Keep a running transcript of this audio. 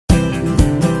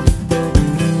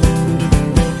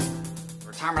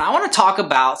I want to talk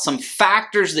about some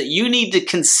factors that you need to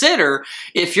consider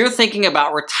if you're thinking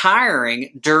about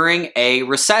retiring during a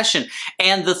recession.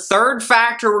 And the third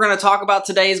factor we're going to talk about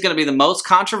today is going to be the most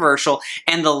controversial,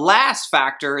 and the last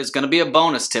factor is going to be a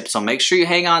bonus tip, so make sure you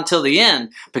hang on till the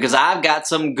end because I've got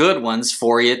some good ones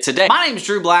for you today. My name is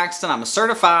Drew Blackston. I'm a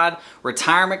certified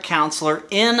retirement counselor,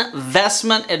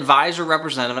 investment advisor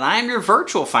representative, and I am your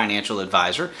virtual financial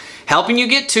advisor, helping you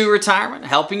get to retirement,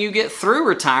 helping you get through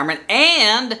retirement,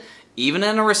 and even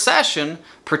in a recession,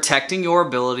 protecting your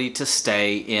ability to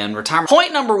stay in retirement.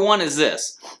 Point number one is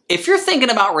this. If you're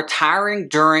thinking about retiring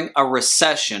during a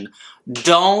recession,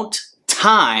 don't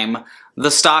time the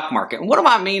stock market. And what do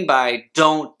I mean by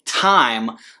don't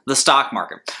time the stock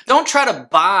market? Don't try to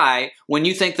buy when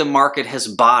you think the market has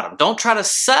bottomed. Don't try to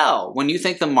sell when you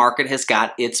think the market has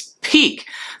got its peak.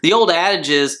 The old adage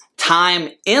is time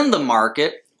in the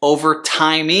market over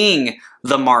timing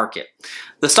the market.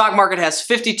 The stock market has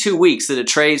 52 weeks that it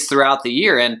trades throughout the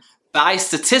year, and by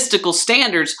statistical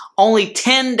standards, only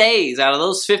 10 days out of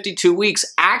those 52 weeks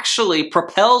actually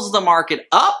propels the market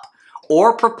up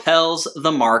or propels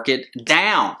the market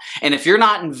down. And if you're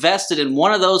not invested in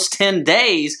one of those 10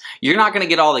 days, you're not going to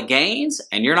get all the gains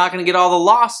and you're not going to get all the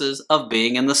losses of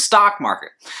being in the stock market.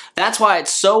 That's why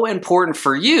it's so important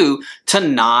for you to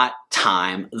not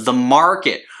time the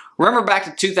market. Remember back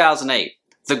to 2008,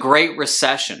 the Great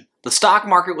Recession. The stock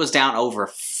market was down over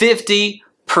 50%.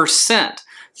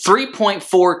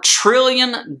 $3.4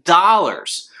 trillion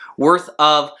worth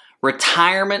of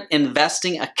retirement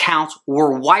investing accounts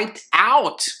were wiped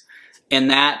out in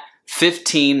that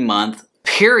 15-month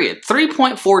period.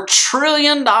 $3.4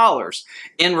 trillion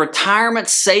in retirement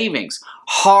savings,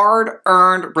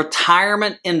 hard-earned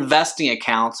retirement investing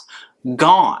accounts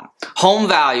gone. Home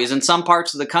values in some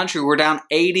parts of the country were down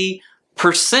 80%.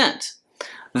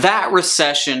 That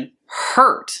recession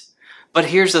hurt. But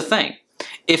here's the thing.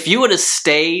 If you would have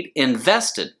stayed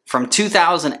invested from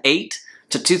 2008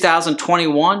 to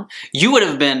 2021, you would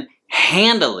have been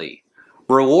handily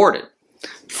rewarded.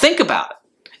 Think about it.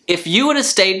 If you would have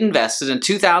stayed invested in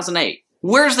 2008,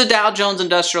 where's the Dow Jones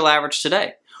Industrial Average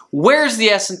today? Where's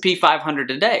the S&P 500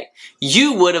 today?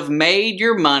 You would have made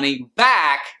your money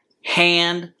back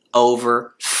hand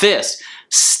over fist.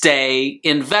 Stay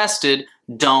invested.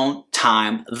 Don't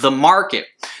time the market.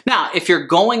 Now, if you're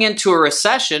going into a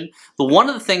recession, one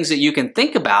of the things that you can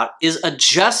think about is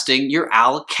adjusting your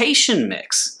allocation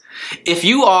mix. If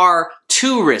you are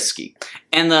too risky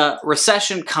and the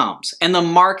recession comes and the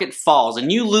market falls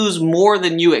and you lose more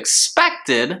than you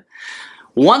expected,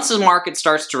 once the market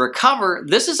starts to recover,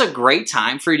 this is a great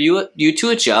time for you to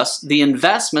adjust the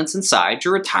investments inside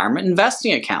your retirement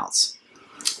investing accounts.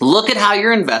 Look at how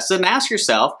you're invested and ask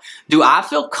yourself, do I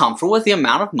feel comfortable with the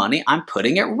amount of money I'm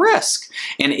putting at risk?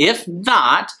 And if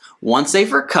not, once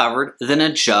they've recovered, then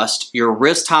adjust your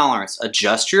risk tolerance.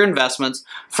 Adjust your investments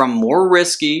from more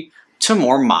risky to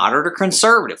more moderate or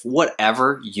conservative,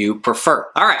 whatever you prefer.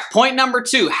 All right, point number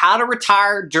two, how to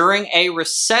retire during a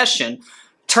recession.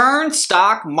 Turn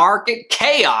stock market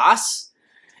chaos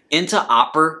into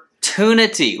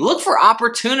opportunity. Look for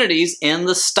opportunities in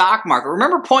the stock market.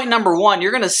 Remember point number one,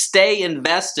 you're going to stay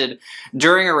invested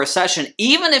during a recession.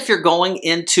 Even if you're going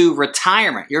into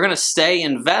retirement, you're going to stay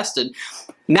invested.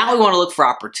 Now we want to look for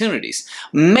opportunities.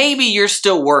 Maybe you're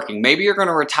still working. Maybe you're going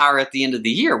to retire at the end of the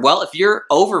year. Well, if you're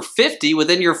over 50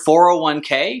 within your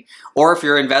 401k, or if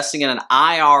you're investing in an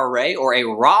IRA or a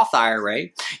Roth IRA,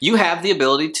 you have the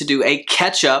ability to do a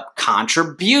catch-up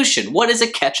contribution. What is a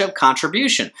catch-up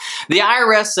contribution? The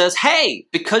IRS says, hey,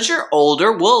 because you're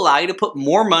older, we'll allow you to put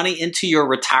more money into your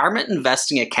retirement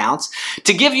investing accounts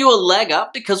to give you a leg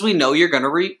up because we know you're going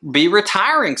to be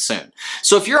retiring soon.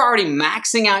 So if you're already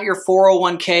maxing out your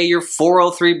 401k, your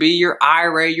 403b, your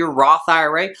IRA, your Roth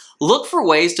IRA, look for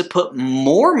ways to put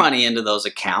more money into those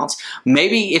accounts.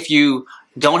 Maybe if you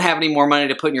don't have any more money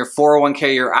to put in your 401k or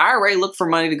your IRA, look for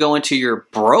money to go into your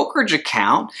brokerage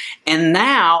account and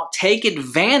now take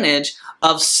advantage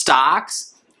of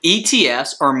stocks,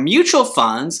 ETFs, or mutual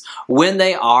funds when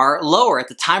they are lower. At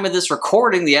the time of this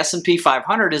recording, the S&P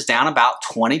 500 is down about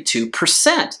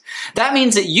 22%. That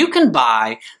means that you can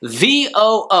buy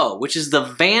VOO, which is the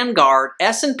Vanguard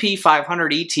S&P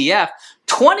 500 ETF,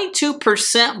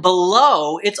 22%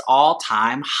 below its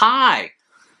all-time high.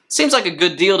 Seems like a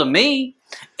good deal to me.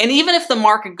 And even if the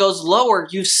market goes lower,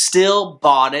 you still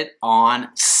bought it on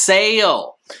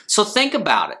sale. So think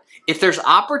about it. If there's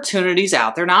opportunities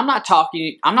out there, now I'm not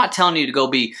telling you to go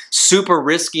be super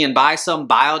risky and buy some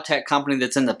biotech company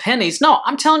that's in the pennies. No,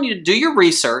 I'm telling you to do your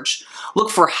research, look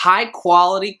for high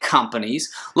quality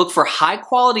companies, look for high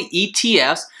quality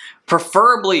ETFs,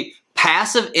 preferably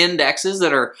passive indexes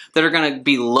that are going to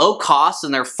be low cost,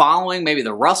 and they're following maybe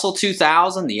the Russell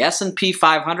 2000, the S&P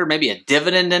 500, maybe a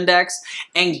dividend index,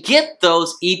 and get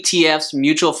those ETFs,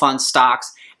 mutual fund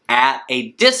stocks, at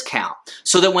a discount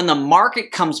so that when the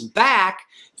market comes back,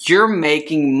 you're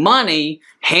making money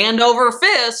hand over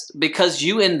fist because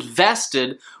you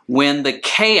invested when the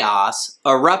chaos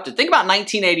erupted. Think about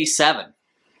 1987.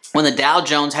 When the Dow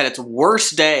Jones had its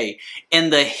worst day in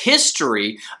the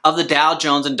history of the Dow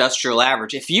Jones Industrial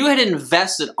Average. If you had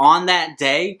invested on that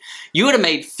day, you would have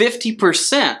made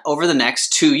 50% over the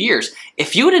next 2 years.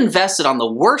 If you had invested on the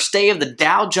worst day of the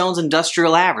Dow Jones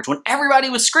Industrial Average, when everybody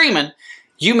was screaming,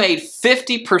 you made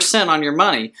 50% on your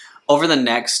money over the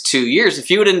next 2 years. If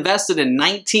you had invested in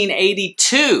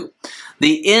 1982,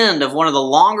 the end of one of the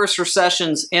longest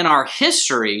recessions in our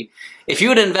history, if you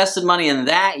had invested money in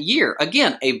that year,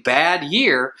 again, a bad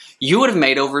year, you would have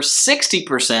made over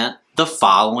 60% the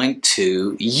following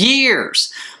 2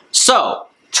 years. So,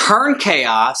 turn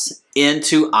chaos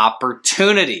into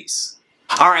opportunities.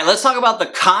 All right, let's talk about the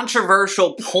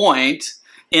controversial point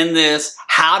in this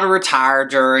how to retire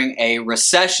during a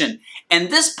recession. And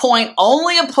this point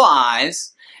only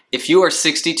applies if you are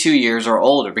 62 years or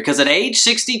older, because at age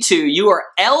 62, you are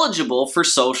eligible for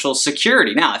Social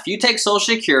Security. Now, if you take Social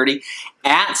Security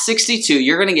at 62,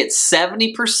 you're going to get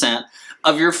 70%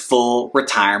 of your full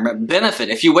retirement benefit.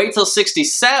 If you wait till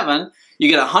 67, you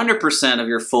get 100% of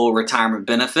your full retirement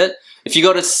benefit. If you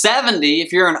go to 70,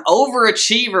 if you're an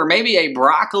overachiever, maybe a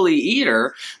broccoli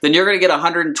eater, then you're going to get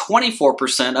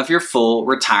 124% of your full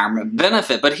retirement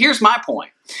benefit. But here's my point.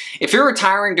 If you're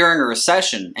retiring during a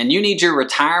recession and you need your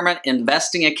retirement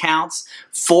investing accounts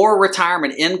for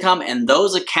retirement income, and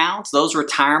those accounts, those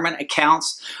retirement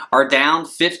accounts are down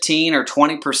 15 or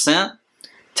 20%,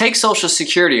 take Social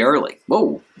Security early.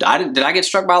 Whoa, did I get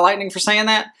struck by lightning for saying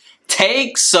that?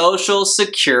 Take Social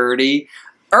Security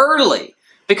early.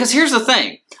 Because here's the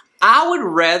thing, I would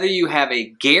rather you have a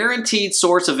guaranteed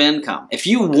source of income. If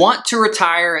you want to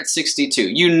retire at 62,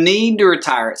 you need to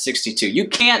retire at 62. You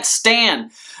can't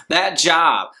stand that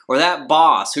job or that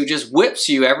boss who just whips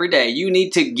you every day. You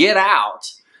need to get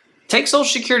out. Take Social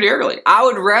Security early. I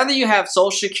would rather you have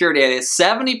Social Security at a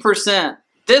 70%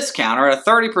 discount or a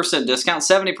 30% discount,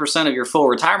 70% of your full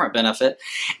retirement benefit,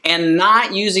 and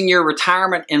not using your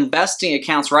retirement investing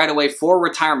accounts right away for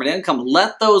retirement income.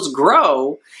 Let those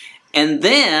grow, and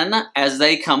then as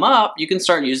they come up, you can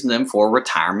start using them for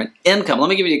retirement income. Let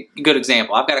me give you a good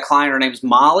example. I've got a client, her name's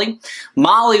Molly.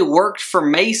 Molly worked for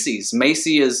Macy's.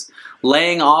 Macy's is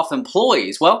laying off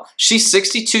employees. Well, she's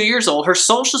 62 years old. Her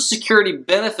Social Security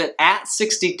benefit at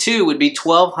 62 would be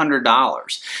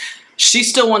 $1,200. She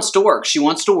still wants to work. She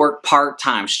wants to work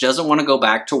part-time. She doesn't want to go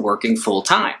back to working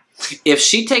full-time. If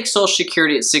she takes Social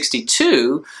Security at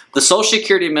 62, the Social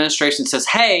Security Administration says,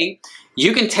 hey,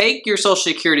 you can take your Social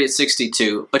Security at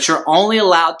 62, but you're only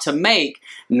allowed to make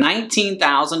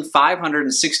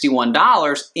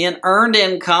 $19,561 in earned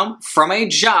income from a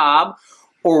job,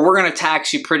 or we're going to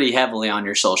tax you pretty heavily on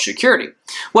your Social Security.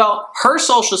 Well, her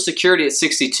Social Security at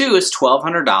 62 is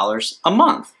 $1,200 a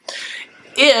month.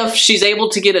 If she's able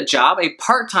to get a job, a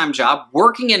part-time job,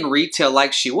 working in retail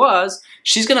like she was,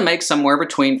 she's going to make somewhere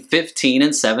between $15,000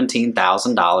 and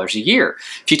 $17,000 a year.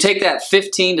 If you take that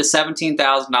 $15,000 to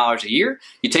 $17,000 a year,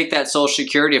 you take that Social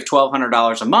Security of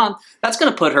 $1,200 a month, that's going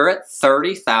to put her at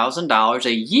 $30,000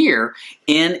 a year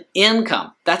in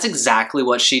income. That's exactly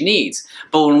what she needs.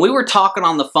 But when we were talking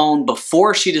on the phone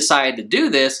before she decided to do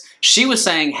this, she was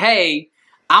saying, hey,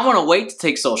 I want to wait to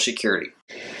take Social Security.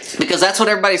 Because that's what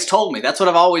everybody's told me. That's what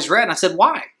I've always read. And I said,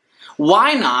 why?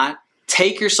 Why not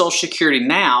take your Social Security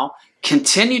now,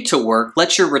 continue to work,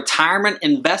 let your retirement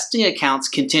investing accounts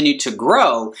continue to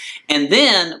grow, and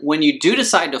then when you do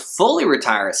decide to fully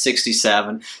retire at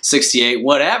 67, 68,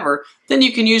 whatever, then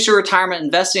you can use your retirement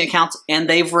investing accounts and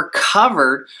they've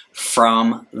recovered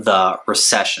from the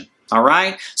recession. All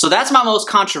right? So that's my most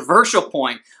controversial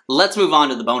point. Let's move on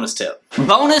to the bonus tip.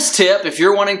 Bonus tip if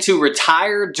you're wanting to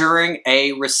retire during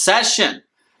a recession.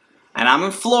 And I'm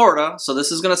in Florida, so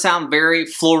this is going to sound very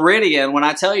Floridian when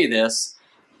I tell you this.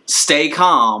 Stay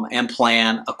calm and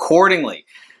plan accordingly.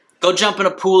 Go jump in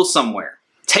a pool somewhere.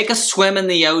 Take a swim in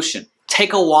the ocean.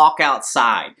 Take a walk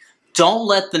outside. Don't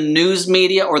let the news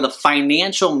media or the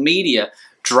financial media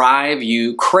drive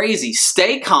you crazy.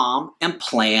 Stay calm and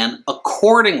plan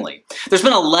accordingly. There's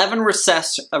been 11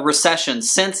 recessions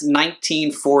since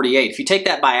 1948. If you take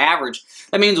that by average,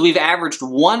 that means we've averaged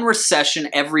one recession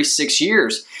every 6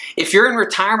 years. If you're in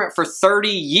retirement for 30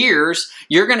 years,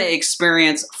 you're going to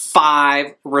experience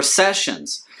 5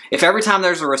 recessions. If every time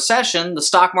there's a recession, the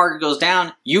stock market goes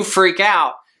down, you freak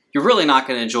out, you're really not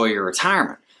going to enjoy your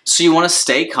retirement. So you want to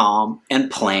stay calm and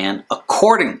plan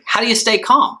accordingly. How do you stay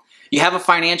calm? You have a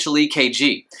financial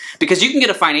EKG. Because you can get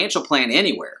a financial plan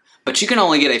anywhere, but you can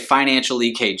only get a financial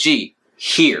EKG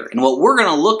here. And what we're going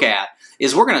to look at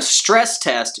is we're going to stress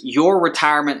test your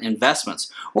retirement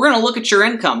investments. We're going to look at your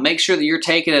income, make sure that you're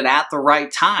taking it at the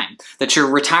right time, that your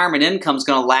retirement income is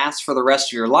going to last for the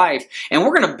rest of your life. And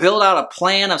we're going to build out a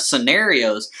plan of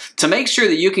scenarios to make sure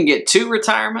that you can get to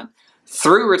retirement,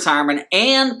 through retirement,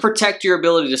 and protect your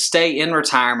ability to stay in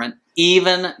retirement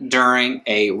even during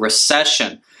a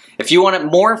recession. If you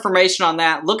want more information on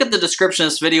that, look at the description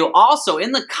of this video. Also,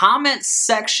 in the comments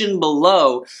section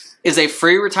below is a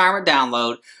free retirement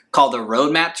download called the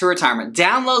Roadmap to Retirement.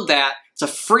 Download that. It's a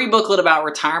free booklet about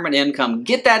retirement income.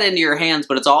 Get that into your hands,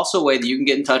 but it's also a way that you can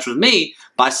get in touch with me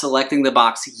by selecting the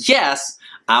box, yes,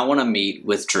 I want to meet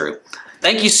with Drew.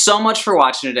 Thank you so much for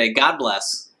watching today. God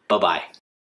bless. Bye-bye.